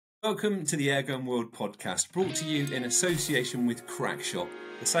Welcome to the Airgun World Podcast, brought to you in association with Crackshot,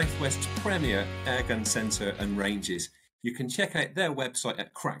 the Southwest's premier airgun centre and ranges. You can check out their website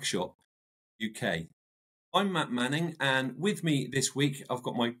at Crackshot UK. I'm Matt Manning, and with me this week, I've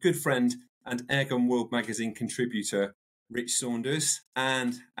got my good friend and Airgun World magazine contributor, Rich Saunders,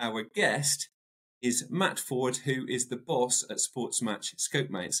 and our guest is Matt Ford, who is the boss at Sportsmatch Scope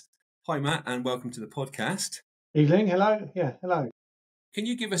Mounts. Hi, Matt, and welcome to the podcast. Evening, hello. Yeah, hello. Can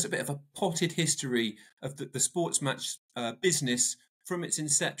you give us a bit of a potted history of the Sportsmatch business from its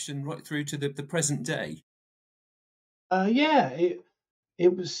inception right through to the present day? It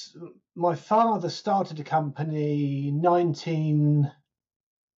was, my father started a company in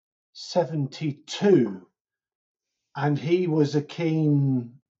 1972, and he was a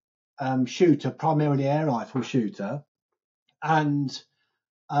keen shooter, primarily air rifle shooter, and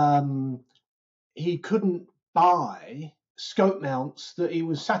he couldn't buy scope mounts that he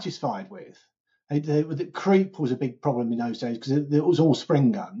was satisfied with. The creep was a big problem in those days because it was all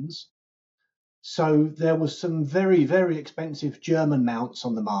spring guns. So there was some very, very expensive German mounts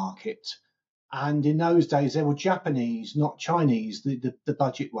on the market. And in those days, they were Japanese, not Chinese, the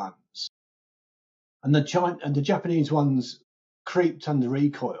budget ones. And the Japanese ones creeped under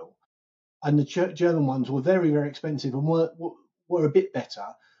recoil. And the German ones were very, very expensive and were a bit better,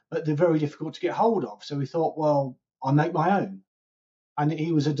 but they're very difficult to get hold of. So we thought, well, I'll make my own. And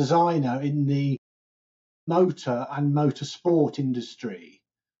he was a designer in the motor and motorsport industry.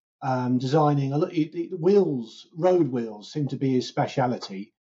 Designing wheels, road wheels seem to be his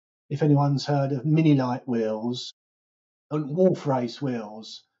speciality. If anyone's heard of mini light wheels and wolf race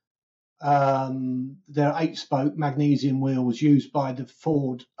wheels, there are 8-spoke magnesium wheels used by the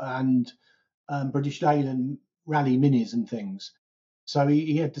Ford and British Leyland rally minis and things. So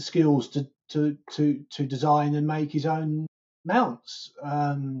he had the skills to design and make his own mounts.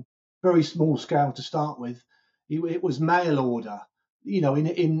 Very small scale to start with. It was mail order. You know,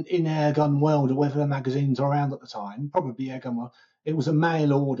 in Airgun World or whatever magazines are around at the time, probably Airgun World, it was a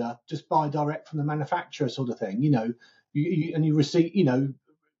mail order, just buy direct from the manufacturer sort of thing. You know, you receive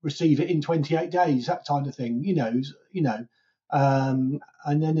it in 28 days, that kind of thing. And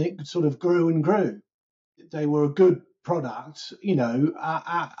then it sort of grew and grew. They were a good product,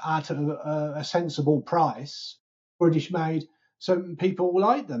 at a sensible price, British made. So people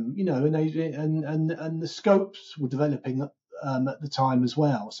liked them, and the scopes were developing at the time as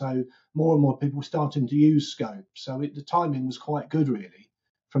well. So more and more people were starting to use scopes. So the timing was quite good, really,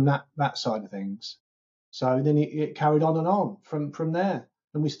 from that side of things. So then it carried on from there.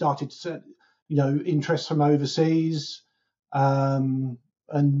 And we started to, interest from overseas, and,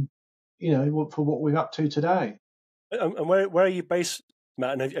 for what we're up to today. And where are you based,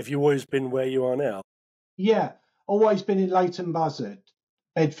 Matt? And have you always been where you are now? Yeah, always been in Leighton Buzzard,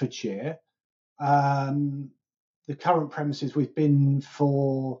 Bedfordshire. The current premises we've been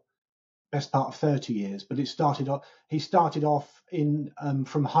for best part of 30 years, but he started off in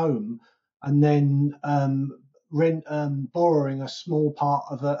from home, and then borrowing a small part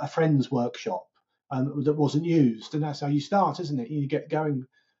of a friend's workshop that wasn't used, and that's how you start, isn't it? You get going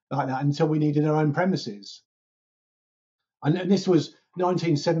like that until we needed our own premises, and this was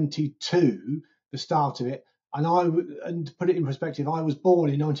 1972, the start of it. And to put it in perspective, I was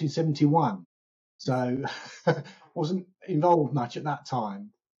born in 1971. So wasn't involved much at that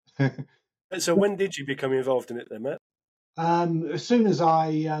time. So when did you become involved in it then, Matt? As soon as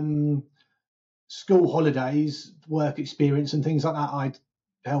school holidays, work experience and things like that, I'd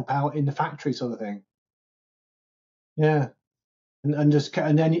help out in the factory sort of thing. Yeah. And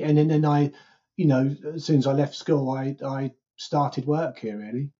then I, as soon as I left school, I started work here,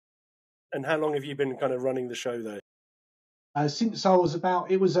 really. And how long have you been kind of running the show there? Since I was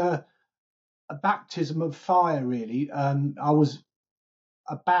it was a baptism of fire, really. I was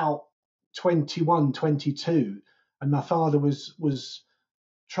about 21, 22, and my father was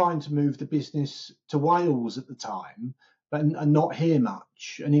trying to move the business to Wales at the time, and not here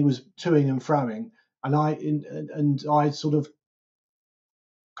much, and he was toing and froing, and I sort of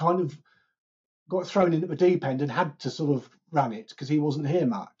kind of got thrown in at the deep end and had to sort of run it because he wasn't here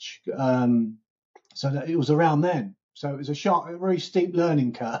much. So that it was around then. So it was a very steep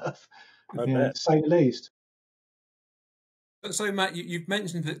learning curve, to say the least. So, Matt, you've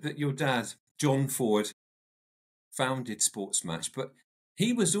mentioned that your dad, John Ford, founded Sportsmatch, but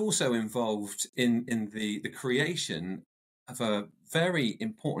he was also involved in the creation of a very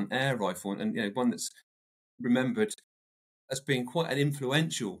important air rifle, and one that's remembered as being quite an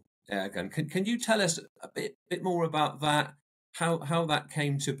influential airgun. Can you tell us a bit more about that? How that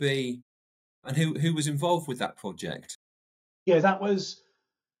came to be, and who was involved with that project? Yeah, that was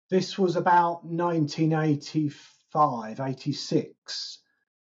This was about 1985, 86.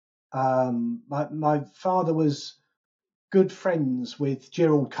 My father was good friends with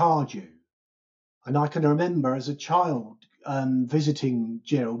Gerald Cardew, and I can remember as a child visiting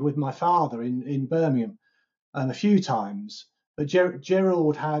Gerald with my father in Birmingham a few times. But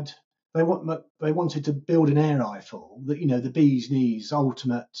Gerald had they wanted to build an air rifle that the bee's knees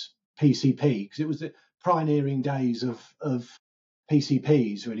ultimate PCP, because it was the pioneering days of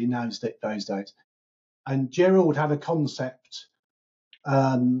PCPs really in those days. And Gerald had a concept,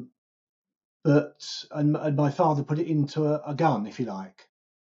 and my father put it into a gun, if you like.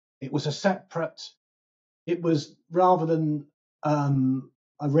 It was a separate. It was rather than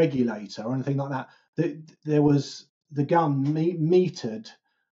a regulator or anything like that. There was the gun metered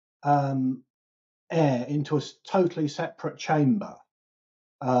air into a totally separate chamber,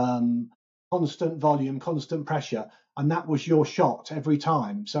 constant volume, constant pressure, and that was your shot every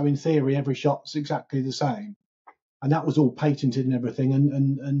time. So in theory, every shot's exactly the same, and that was all patented and everything,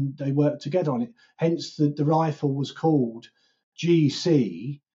 and they worked together on it. Hence, the rifle was called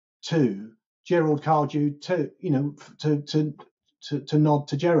GC2, Gerald Cardew, to nod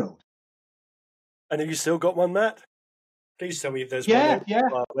to Gerald. And have you still got one, Matt? Please tell me if there's Yeah, one. yeah.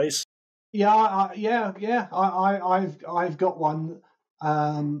 Place. Yeah, I've got one,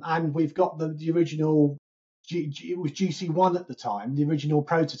 and we've got the original. It was GC1 at the time, the original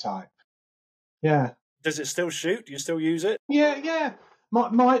prototype. Yeah. Does it still shoot? Do you still use it? Yeah. My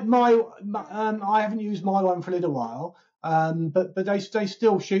I haven't used my one for a little while, but they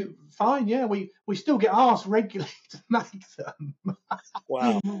still shoot fine. Yeah, we still get asked regularly to make them.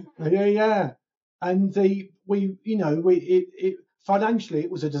 Wow. Yeah. And financially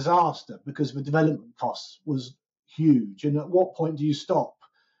it was a disaster because the development costs was huge. And at what point do you stop?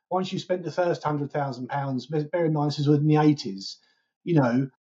 Once you spent the first £100,000, bear in mind this is in the 80s,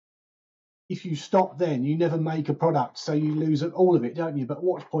 if you stop then, you never make a product, so you lose all of it, don't you? But at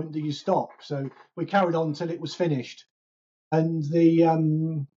what point do you stop? So we carried on till it was finished. And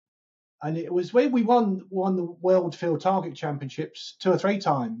and it was where we won the World Field Target Championships 2 or 3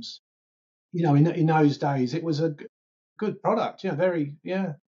 times. In those days, it was a good product. Yeah, very,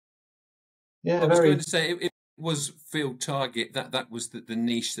 yeah. I was going to say it was field target. That was the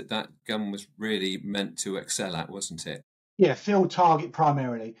niche that gun was really meant to excel at, wasn't it? Yeah, field target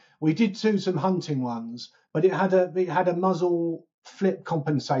primarily. We did do some hunting ones, but it had a muzzle flip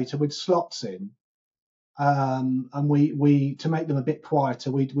compensator with slots in, and we to make them a bit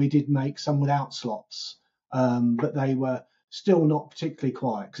quieter, we did make some without slots, but they were still not particularly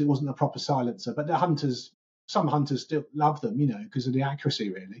quiet because it wasn't a proper silencer. But some hunters still love them, because of the accuracy,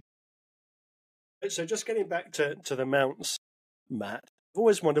 really. So just getting back to the mounts, Matt, I've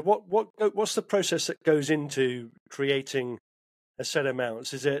always wondered what's the process that goes into creating a set of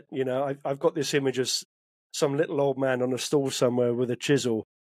mounts? Is it, I've got this image of some little old man on a stool somewhere with a chisel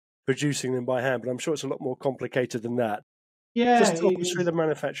producing them by hand, but I'm sure it's a lot more complicated than that. Yeah, just talk us through the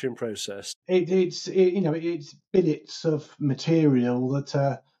manufacturing process. It's billets of material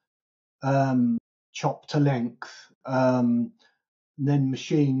that are chopped to length, then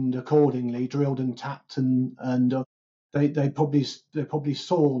machined accordingly, drilled and tapped, and they probably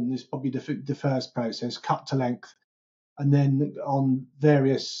sawn. Is probably the first process, cut to length, and then on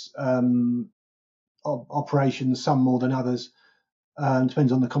various operations, some more than others,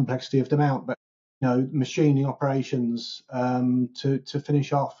 depends on the complexity of the mount, but machining operations to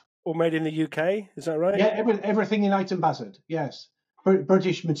finish off. All made in the UK, is that right? Yeah, everything in Leighton Buzzard, yes.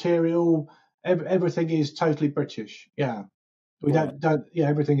 British material, everything is totally British. Yeah, we don't. Yeah,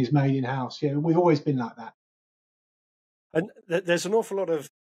 everything is made in house. Yeah, we've always been like that. And there's an awful lot of,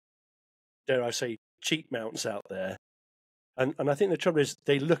 dare I say, cheap mounts out there, and I think the trouble is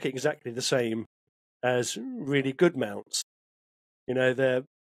they look exactly the same as really good mounts. They're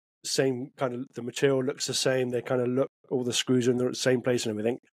same kind of, the material looks the same. They kind of look, all the screws are in the same place and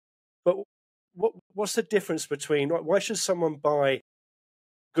everything. But what's the difference between, why should someone buy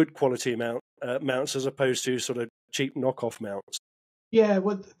good quality mounts as opposed to sort of cheap knockoff mounts? Yeah,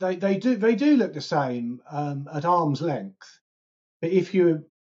 well, they do look the same at arm's length. But if you,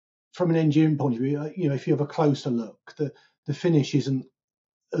 from an engineering point of view, if you have a closer look, the finish isn't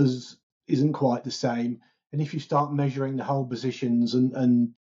quite the same. And if you start measuring the hole positions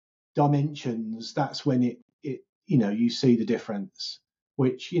and dimensions, that's when it you see the difference.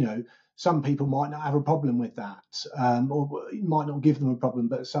 Which some people might not have a problem with that, or it might not give them a problem,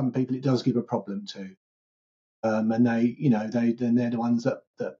 but some people it does give a problem to. And they're the ones that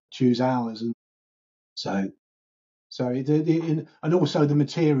choose ours, and so and also the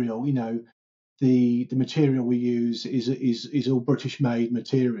material. the material we use is all British made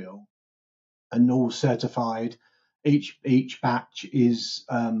material and all certified. Each batch is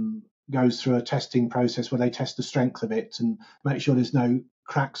goes through a testing process where they test the strength of it and make sure there's no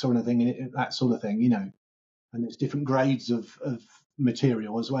cracks or anything in it, that sort of thing, And there's different grades of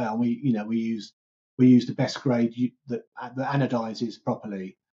material as well. We use the best grade that anodizes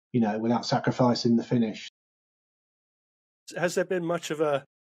properly, without sacrificing the finish. Has there been much of a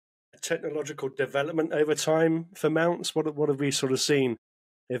technological development over time for mounts? What have we sort of seen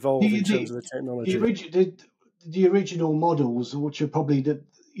evolve in terms of the technology? The original models, which are probably the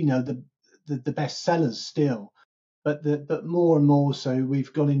best sellers still, but more and more so,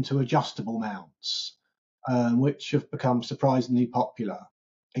 we've gone into adjustable mounts, which have become surprisingly popular.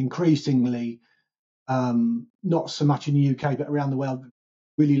 Increasingly, not so much in the UK, but around the world,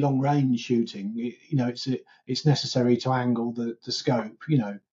 really long range shooting. It's necessary to angle the scope,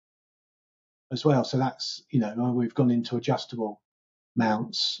 as well. So that's we've gone into adjustable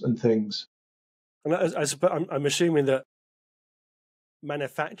mounts and things. And I'm assuming that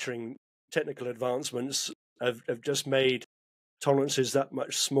manufacturing technical advancements have just made tolerances that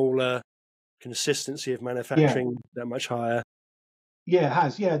much smaller, consistency of manufacturing that much higher. Yeah, it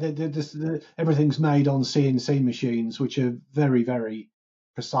has. Yeah, everything's made on CNC machines, which are very, very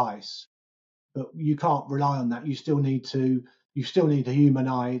precise. But you can't rely on that. You still need a human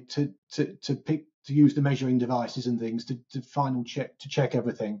eye to use the measuring devices and things to check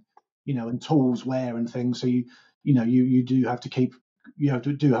everything, and tools wear and things. So you do have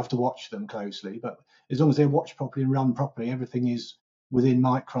to watch them closely. But as long as they're watched properly and run properly, everything is within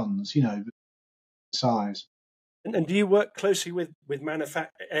microns, size. And do you work closely with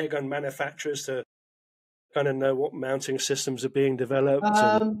airgun manufacturers to kind of know what mounting systems are being developed?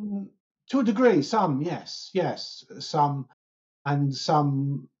 To a degree, some, yes, some, and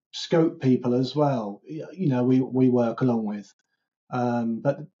some scope people as well. We work along with,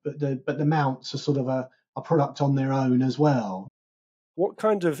 but the mounts are sort of a product on their own as well. What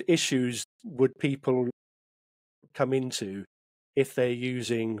kind of issues would people come into if they're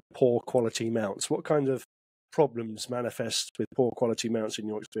using poor quality mounts? What kind of problems manifest with poor quality mounts in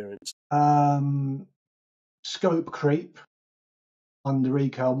your experience? Scope creep under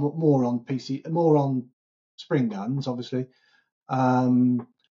recoil, more on spring guns, obviously. Out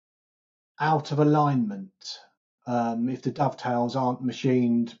of alignment. If the dovetails aren't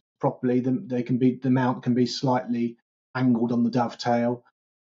machined properly, the mount can be slightly angled on the dovetail,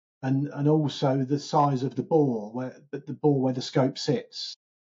 and also the size of the bore where the scope sits.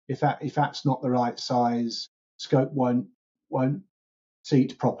 If that's not the right size, scope won't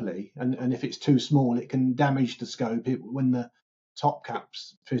seat properly, and if it's too small, it can damage the scope when the top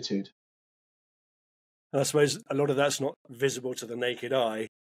cap's fitted. And I suppose a lot of that's not visible to the naked eye.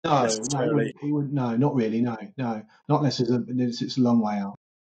 No, no, not really. No, not unless it's a long way out.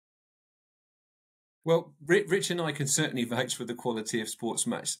 Well, Rich and I can certainly vouch for the quality of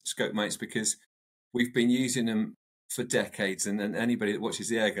Sportsmatch scope mounts because we've been using them for decades, and anybody that watches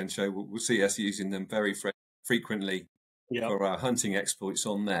the Airgun show will see us using them very frequently for our hunting exploits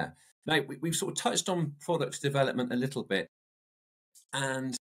on there. Now, we've sort of touched on product development a little bit,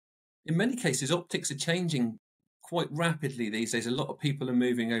 and in many cases, optics are changing quite rapidly these days. A lot of people are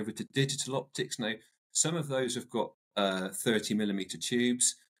moving over to digital optics now. Some of those have got 30mm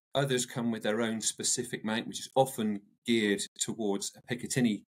tubes. Others come with their own specific mount, which is often geared towards a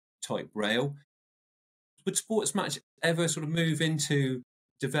Picatinny type rail. Would Sportsmatch ever sort of move into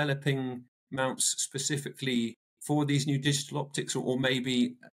developing mounts specifically for these new digital optics, or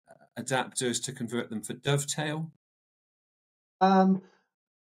maybe adapters to convert them for dovetail?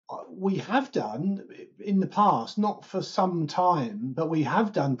 We have done in the past, not for some time, but we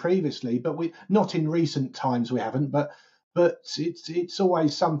have done previously, but not in recent times. We haven't, but it's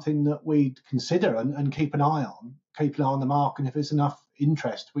always something that we'd consider and keep an eye on the mark. And if there's enough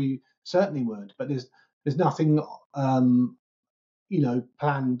interest, we certainly would. But there's nothing planned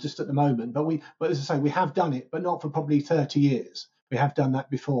just at the moment. But as I say, we have done it, but not for probably 30 years. We have done that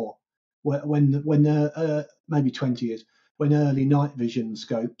before, when maybe 20 years. When early night vision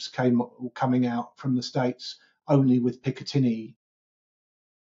scopes coming out from the States only with Picatinny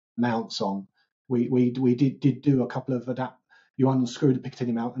mounts on, we did do a couple of you unscrew the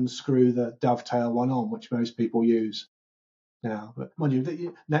Picatinny mount and screw the dovetail one on, which most people use now. But mind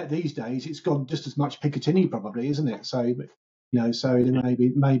you, these days it's gone just as much Picatinny probably, isn't it? So, so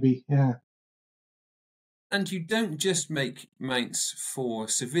maybe, yeah. And you don't just make mounts for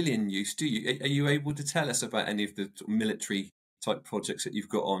civilian use, do you? Are you able to tell us about any of the military type projects that you've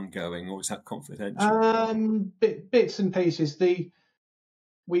got ongoing, or is that confidential? Bits and pieces.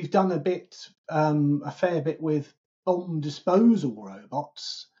 we've done a fair bit with bomb disposal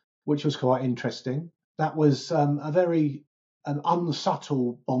robots, which was quite interesting. That was a very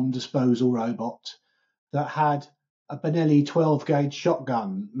unsubtle bomb disposal robot that had a Benelli 12 gauge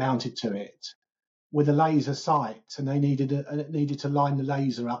shotgun mounted to it with a laser sight, and they needed to line the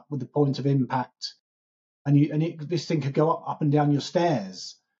laser up with the point of impact, this thing could go up and down your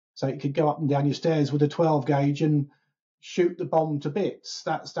stairs. So it could go up and down your stairs with a 12 gauge and shoot the bomb to bits.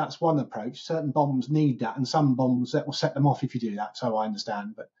 That's one approach. Certain bombs need that, and some bombs that will set them off if you do that. So I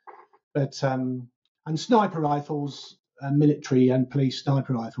understand, but and sniper rifles, military and police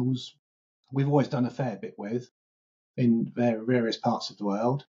sniper rifles, we've always done a fair bit with in various parts of the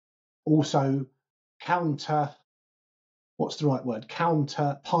world. Also, counter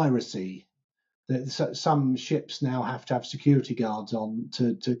piracy. Some ships now have to have security guards on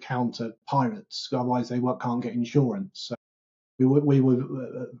to counter pirates, otherwise they can't get insurance. So we were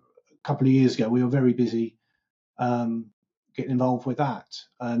a couple of years ago, we were very busy getting involved with that,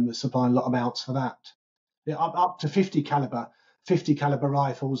 supplying a lot of amounts for that. Up to 50 caliber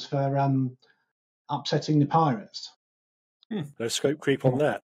rifles for upsetting the pirates. No scope creep on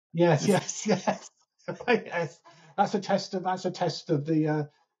that. Yes. Yes. That's a test of the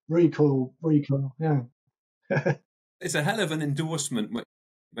recoil. Yeah. It's a hell of an endorsement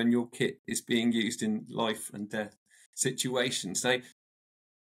when your kit is being used in life and death situations. Now,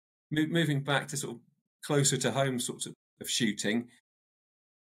 moving back to sort of closer to home sorts of shooting.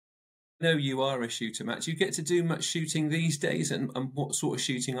 I know you are a shooter, Matt. Do you get to do much shooting these days, and what sort of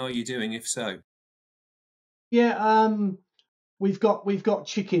shooting are you doing, if so? Yeah, we've got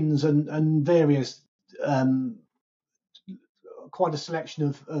chickens and various quite a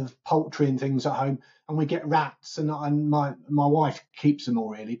selection of poultry and things at home, and we get rats, and my wife keeps them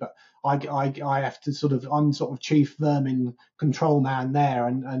all really, but I have to I'm sort of chief vermin control man there,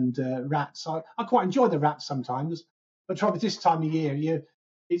 and rats. I quite enjoy the rats sometimes, but trouble this time of year,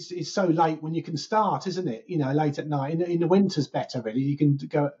 it's so late when you can start, isn't it? Late at night. In the winter's better really. You can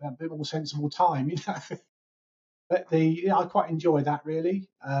go at a bit more sensible time, But I quite enjoy that really.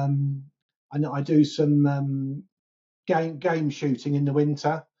 And I do some game shooting in the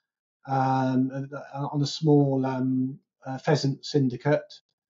winter on a small pheasant syndicate,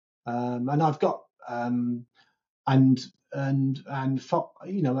 and I've got and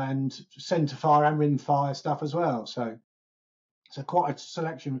centre fire and rim fire stuff as well. So quite a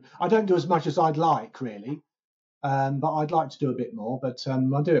selection. I don't do as much as I'd like really, but I'd like to do a bit more. But I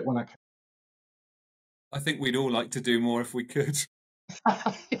do it when I can. I think we'd all like to do more if we could.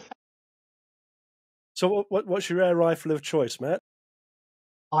 So what's your air rifle of choice, Matt?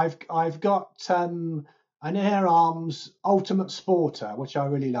 I've got an Air Arms Ultimate Sporter, which I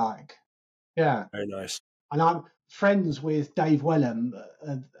really like. Yeah. Very nice. And I'm friends with Dave Wellham,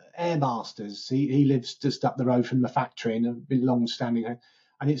 Airmasters. He lives just up the road from the factory and a bit long-standing, and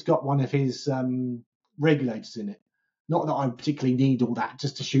it's got one of his regulators in it. Not that I particularly need all that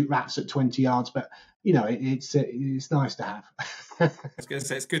just to shoot rats at 20 yards, but it's nice to have. I was going to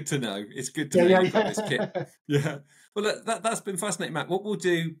say, it's good to know. It's good to know you've got this kit. Yeah. Well, that's been fascinating, Matt. What we'll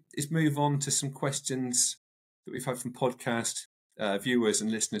do is move on to some questions that we've had from podcast viewers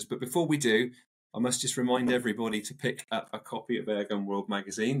and listeners. But before we do, I must just remind everybody to pick up a copy of Airgun World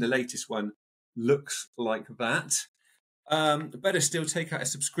magazine. The latest one looks like that. Better still, take out a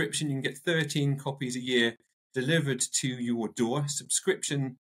subscription. You can get 13 copies a year delivered to your door.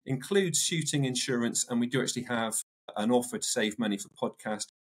 Subscription includes shooting insurance, and we do actually have an offer to save money for podcast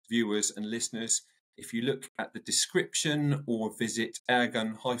viewers and listeners. If you look at the description or visit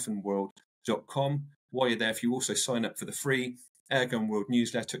airgun-world.com, while you're there, if you also sign up for the free Airgun World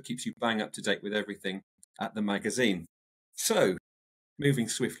newsletter, it keeps you bang up to date with everything at the magazine. So, moving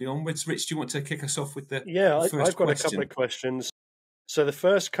swiftly onwards, Rich, do you want to kick us off with the first I've got question? a couple of questions. So the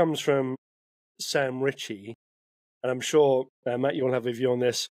first comes from Sam Ritchie, and I'm sure, Matt, you'll have a view on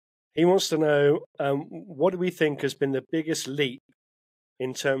this. He wants to know, what do we think has been the biggest leap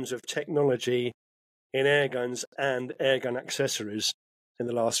in terms of technology in air guns and airgun accessories in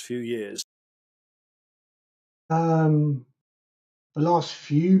the last few years? The last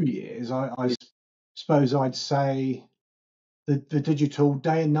few years, I suppose I'd say the digital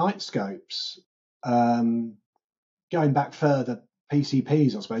day and night scopes. Going back further,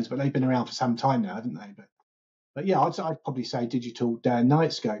 PCPs, I suppose, but they've been around for some time now, haven't they? But yeah, I'd probably say digital day and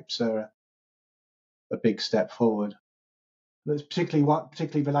night scopes are a big step forward. But particularly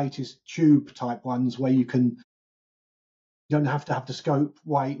the latest tube type ones where you don't have to have the scope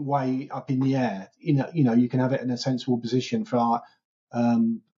way up in the air. You can have it in a sensible position for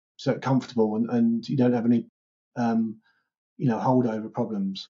so it's comfortable and you don't have any holdover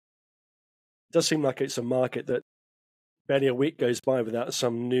problems. It does seem like it's a market that barely a week goes by without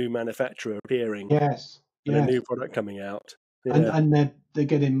some new manufacturer appearing. Yes, and a new product coming out. Yeah. And they're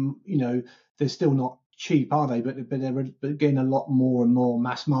getting, they're still not cheap, are they? But they're getting a lot more and more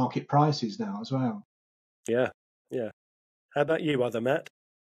mass market prices now as well. Yeah. How about you, other Matt?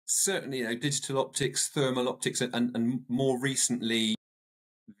 Certainly, digital optics, thermal optics, and more recently,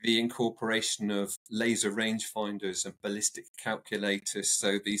 the incorporation of laser rangefinders and ballistic calculators.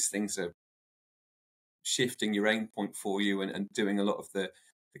 So these things are shifting your aim point for you and doing a lot of the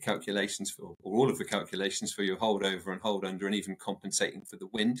calculations or all of the calculations for your hold over and hold under, and even compensating for the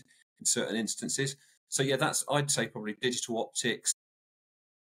wind in certain instances. So yeah, that's, I'd say, probably digital optics.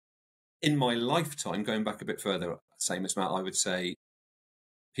 In my lifetime, going back a bit further, same as Matt, I would say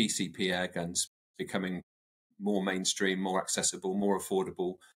PCP air guns becoming more mainstream, more accessible, more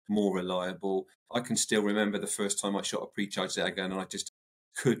affordable, more reliable. I can still remember the first time I shot a pre-charged air gun, and I just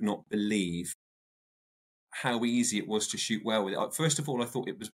could not believe how easy it was to shoot well with it. First of all, I thought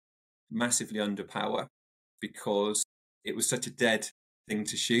it was massively under power because it was such a dead thing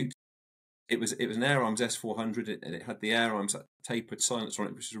to shoot. It was an Air Arms S400, and it had the Air Arms tapered silencer on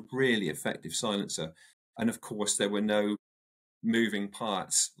it, which was a really effective silencer. And of course, there were no moving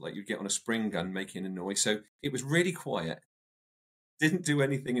parts like you get on a spring gun making a noise. So it was really quiet, didn't do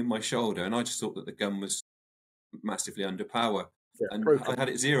anything in my shoulder, and I just thought that the gun was massively under power. Yeah, and broken. I had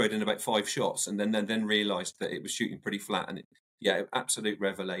it zeroed in about 5 shots, and then realised that it was shooting pretty flat, and absolute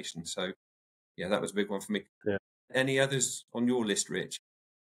revelation. So yeah, that was a big one for me. Yeah. Any others on your list, Rich?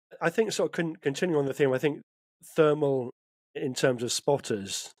 I think sort of continuing on the theme, I think thermal in terms of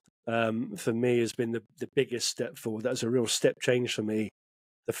spotters for me has been the biggest step forward. That was a real step change for me.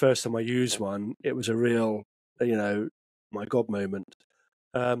 The first time I used one, it was a real, my God moment.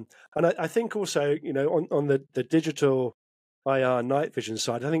 And I think also, on the digital IR night vision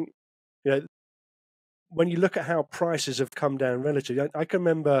side, I think, when you look at how prices have come down relatively, I can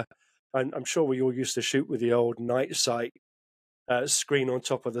remember, I'm sure we all used to shoot with the old night sight screen on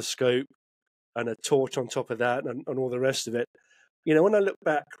top of the scope and a torch on top of that and all the rest of it. When I look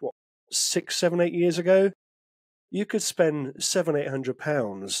back, 6, 7, 8 years ago, you could spend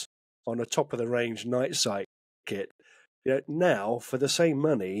 £700-800 on a top of the range night sight kit. Now for the same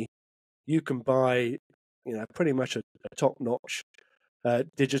money, you can buy, pretty much a top-notch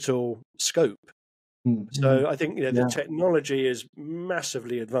digital scope. Mm-hmm. So I think the technology is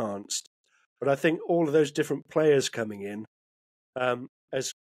massively advanced, but I think all of those different players coming in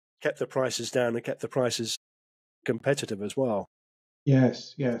has kept the prices down and kept the prices competitive as well.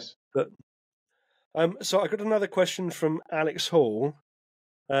 Yes. But so I got another question from Alex Hall,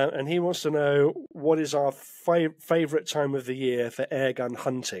 and he wants to know what is our favourite time of the year for airgun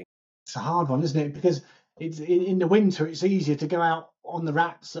hunting. It's a hard one, isn't it? Because it's in the winter, it's easier to go out on the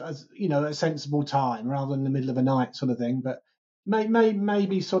rats at a sensible time rather than the middle of the night sort of thing. But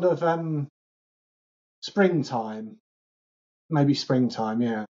maybe sort of springtime. Maybe springtime,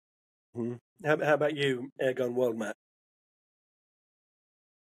 yeah. Mm-hmm. How about you, Airgun World, Matt?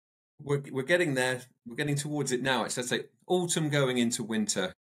 We're getting there. We're getting towards it now. It's, let's say, autumn going into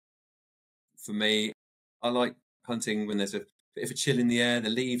winter. For me, I like hunting when there's a bit of a chill in the air, the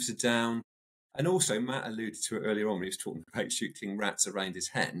leaves are down. And also, Matt alluded to it earlier on when he was talking about shooting rats around his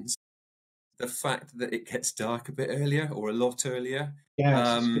hens. The fact that it gets dark a bit earlier or a lot earlier.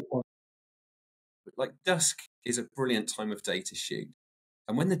 Yes, like dusk is a brilliant time of day to shoot.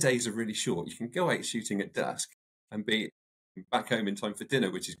 And when the days are really short, you can go out shooting at dusk and be back home in time for dinner,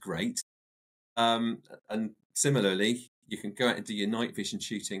 which is great. And similarly, you can go out and do your night vision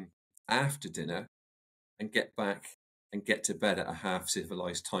shooting after dinner and get back and get to bed at a half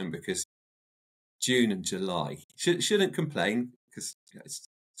civilized time, because June and July shouldn't complain, because it's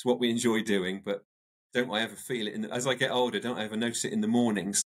what we enjoy doing. But don't I ever feel it as I get older? Don't I ever notice it in the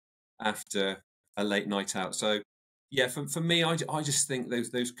mornings after a late night out? So yeah, for me, I just think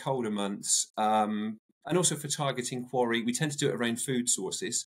those colder months, and also for targeting quarry, we tend to do it around food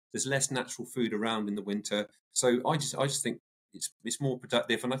sources. There's less natural food around in the winter, so I just think it's more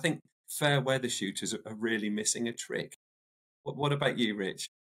productive. And I think fair weather shooters are really missing a trick. What about you, Rich?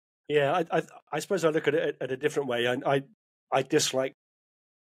 Yeah, I suppose I look at it at a different way. I dislike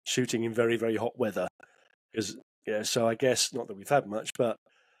shooting in very, very hot weather because so I guess not that we've had much, but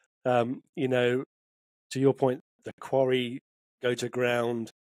to your point, the quarry go to ground.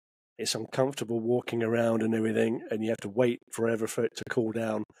 It's uncomfortable walking around and everything, and you have to wait forever for it to cool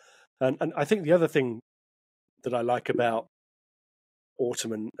down. And I think the other thing that I like about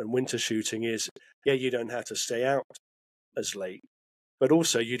autumn and winter shooting is, you don't have to stay out as late, but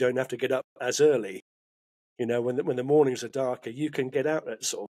also you don't have to get up as early. when the mornings are darker, you can get out at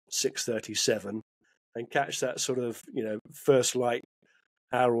sort of 6:37 and catch that sort of first light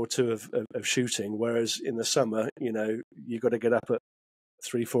hour or two of shooting. Whereas in the summer, you've got to get up at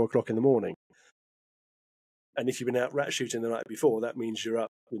 3-4 o'clock in the morning. And if you've been out rat shooting the night before, that means you're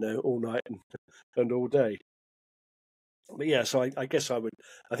up, all night and all day. But yeah, so I guess I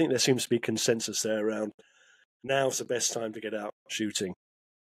think there seems to be consensus there around now's the best time to get out shooting.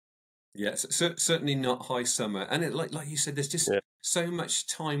 Yes, certainly not high summer. And like you said, there's just so much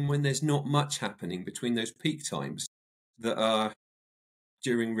time when there's not much happening between those peak times that are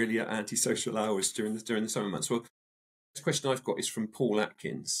during really antisocial hours during the summer months. Well, the question I've got is from Paul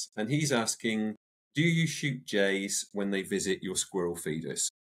Atkins, and he's asking, do you shoot jays when they visit your squirrel feeders?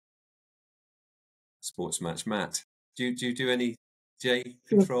 Sportsmatch Matt, do you do any jay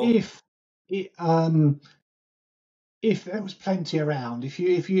control? If there was plenty around, if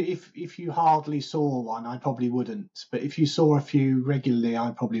you hardly saw one, I probably wouldn't. But if you saw a few regularly,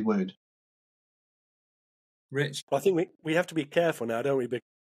 I probably would. Rich? I think we have to be careful now, don't we? Because,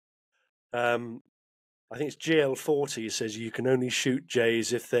 I think it's GL40 says you can only shoot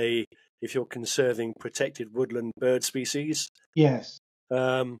jays if you're conserving protected woodland bird species. Yes.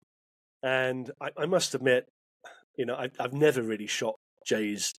 And I must admit, I've never really shot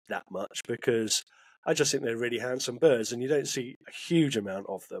jays that much because I just think they're really handsome birds, and you don't see a huge amount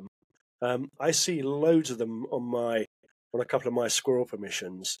of them. I see loads of them on a couple of my squirrel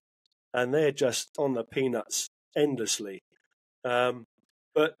permissions, and they're just on the peanuts endlessly.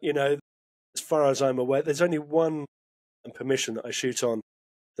 But as far as I'm aware, there's only one permission that I shoot on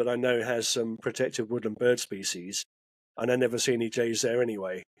that I know has some protected woodland bird species, and I never see any jays there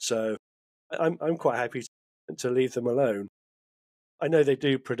anyway. So I'm quite happy to leave them alone. I know they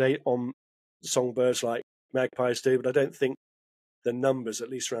do predate on songbirds like magpies do, but I don't think the numbers, at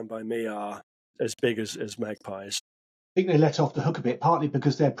least around by me, are as big as magpies. I think they let off the hook a bit, partly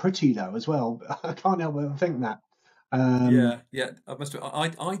because they're pretty though as well. I can't help but think that. Yeah.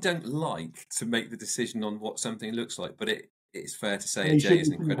 I don't like to make the decision on what something looks like, but it's fair to say a jay is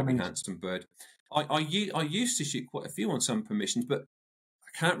an incredibly handsome bird. I used to shoot quite a few on some permissions, but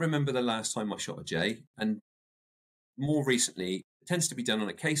I can't remember the last time I shot a jay. And more recently, it tends to be done on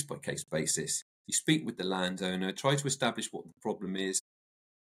a case-by-case basis. You speak with the landowner, try to establish what the problem is.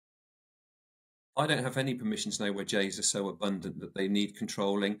 I don't have any permissions now where jays are so abundant that they need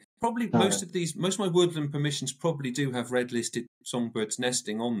controlling. Probably most of my woodland permissions probably do have red-listed songbirds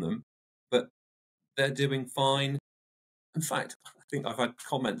nesting on them, but they're doing fine. In fact, I think I've had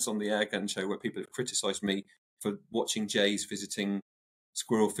comments on the Airgun show where people have criticised me for watching jays visiting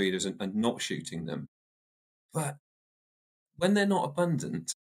squirrel feeders and not shooting them. But when they're not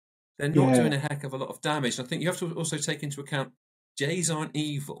abundant, they're not doing a heck of a lot of damage. And I think you have to also take into account jays aren't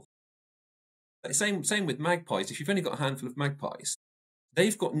evil. Same with magpies. If you've only got a handful of magpies,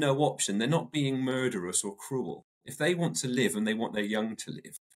 they've got no option. They're not being murderous or cruel. If they want to live and they want their young to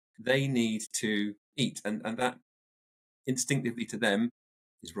live, they need to eat. And that instinctively to them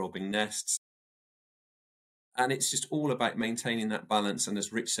is robbing nests. And it's just all about maintaining that balance. And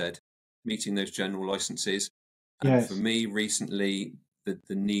as Rich said, meeting those general licenses. And for me, recently, the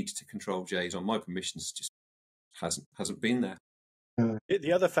need to control jays on my permissions just hasn't been there.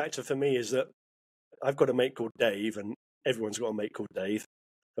 The other factor for me is that I've got a mate called Dave, and everyone's got a mate called Dave.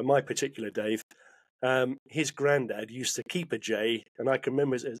 But my particular Dave, his granddad used to keep a jay, and I can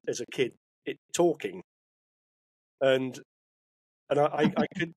remember as a kid it talking, and I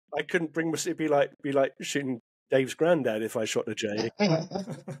couldn't bring myself to be like shooting Dave's granddad if I shot a jay.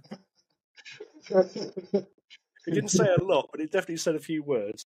 It didn't say a lot, but it definitely said a few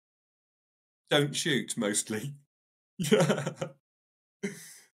words. Don't shoot, mostly.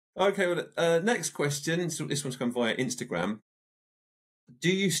 Okay, well, next question. So this one's come via Instagram. Do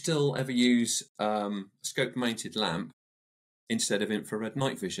you still ever use scope-mounted lamp instead of infrared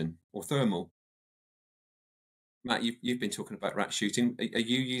night vision or thermal? Matt, you've been talking about rat shooting. Are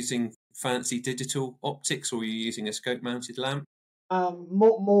you using fancy digital optics, or are you using a scope-mounted lamp?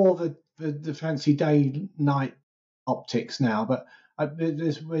 More the fancy day-night optics now, but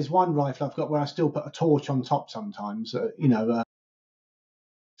there's one rifle I've got where I still put a torch on top sometimes,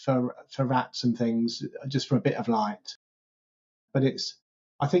 for rats and things, just for a bit of light. But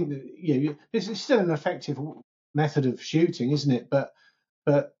I think that it's still an effective method of shooting, isn't it? But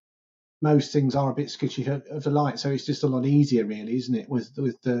most things are a bit sketchy of the light, so it's just a lot easier, really, isn't it? With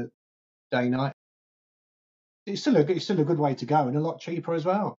the day-night, it's still a good way to go, and a lot cheaper as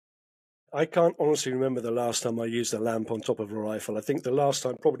well. I can't honestly remember the last time I used a lamp on top of a rifle. I think the last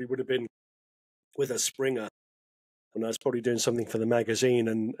time probably would have been with a Springer. when I was probably doing something for the magazine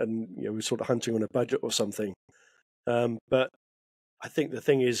and we were sort of hunting on a budget or something. But I think the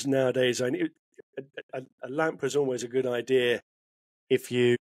thing is nowadays, a lamp was always a good idea if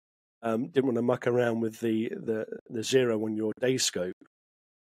you didn't want to muck around with the zero on your day scope.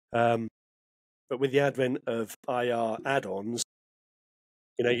 But with the advent of IR add-ons,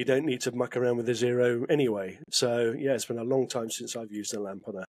 you don't need to muck around with the zero anyway. So yeah, it's been a long time since I've used a lamp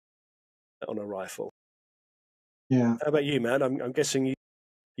on a rifle. Yeah. How about you, Matt? I'm guessing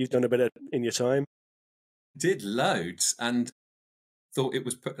you've done a bit in your time. Did loads and thought it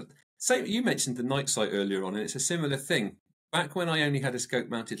was same. You mentioned the night sight earlier on, and it's a similar thing. Back when I only had a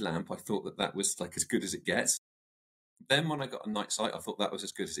scope-mounted lamp, I thought that was like as good as it gets. Then when I got a night sight, I thought that was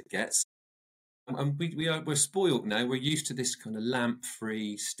as good as it gets. And we're spoiled now. We're used to this kind of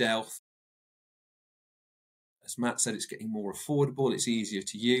lamp-free stealth. As Matt said, it's getting more affordable. It's easier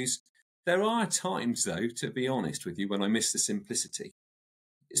to use. There are times, though, to be honest with you, when I miss the simplicity.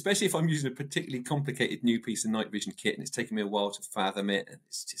 Especially if I'm using a particularly complicated new piece of night vision kit and it's taken me a while to fathom it. And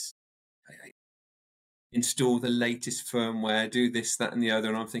it's just, I install the latest firmware, do this, that, and the other.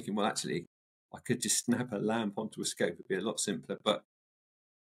 And I'm thinking, well, actually, I could just snap a lamp onto a scope. It'd be a lot simpler. But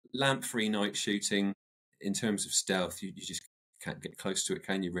lamp-free night shooting, in terms of stealth, you just can't get close to it,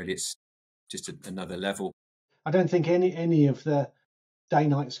 can you, really? It's just another level. I don't think any of the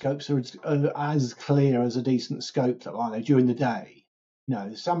day-night scopes are as clear as a decent scope, are they, during the day?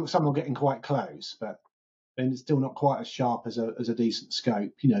 Some are getting quite close, but then it's still not quite as sharp as a decent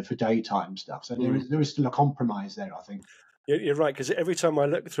scope, for daytime stuff. So there is still a compromise there, I think. You're right, because every time I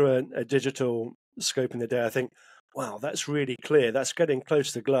look through a digital scope in the day, I think, wow, that's really clear. That's getting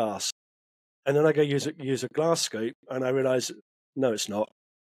close to glass. And then I go use a glass scope, and I realise, no, it's not.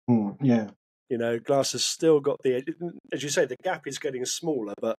 Yeah. Glass has still got as you say, the gap is getting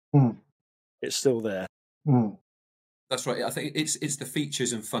smaller, but it's still there. That's right. I think it's the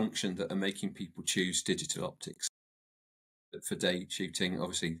features and function that are making people choose digital optics. For day shooting,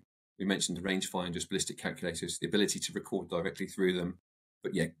 obviously, we mentioned the rangefinders, ballistic calculators, the ability to record directly through them.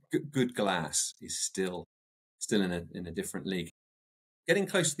 But yeah, good glass is still in a different league. Getting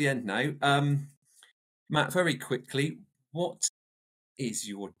close to the end now. Matt, very quickly, what is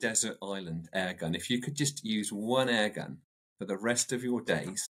your desert island airgun? If you could just use one airgun for the rest of your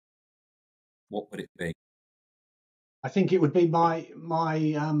days, what would it be? I think it would be my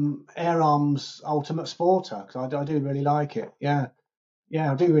Air Arms Ultimate Sporter, because I do really like it. Yeah,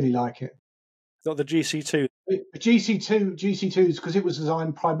 I do really like it. Not the GC2. GC2's because it was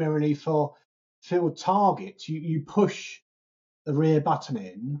designed primarily for field targets. You push the rear button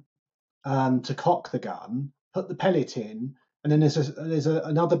in to cock the gun, put the pellet in, and then there's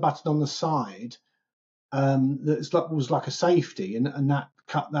another button on the side that was like a safety, and that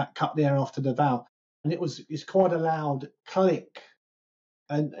cut the air off to the valve. And it's quite a loud click,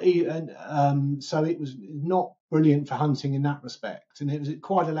 and so it was not brilliant for hunting in that respect. And it was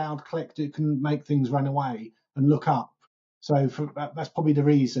quite a loud click that can make things run away and look up. So that's probably the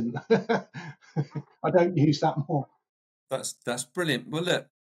reason I don't use that more. That's brilliant. Well, look,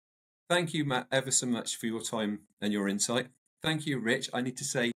 thank you, Matt, ever so much for your time and your insight. Thank you, Rich. I need to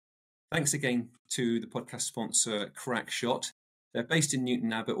say thanks again to the podcast sponsor, Crackshot. They're based in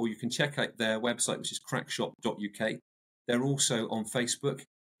Newton Abbot, or you can check out their website, which is crackshot.uk. They're also on Facebook.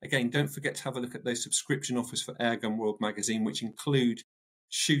 Again, don't forget to have a look at those subscription offers for Airgun World magazine, which include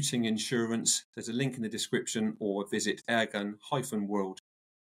shooting insurance. There's a link in the description, or visit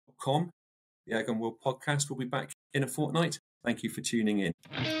airgun-world.com. The Airgun World Podcast will be back in a fortnight. Thank you for tuning in.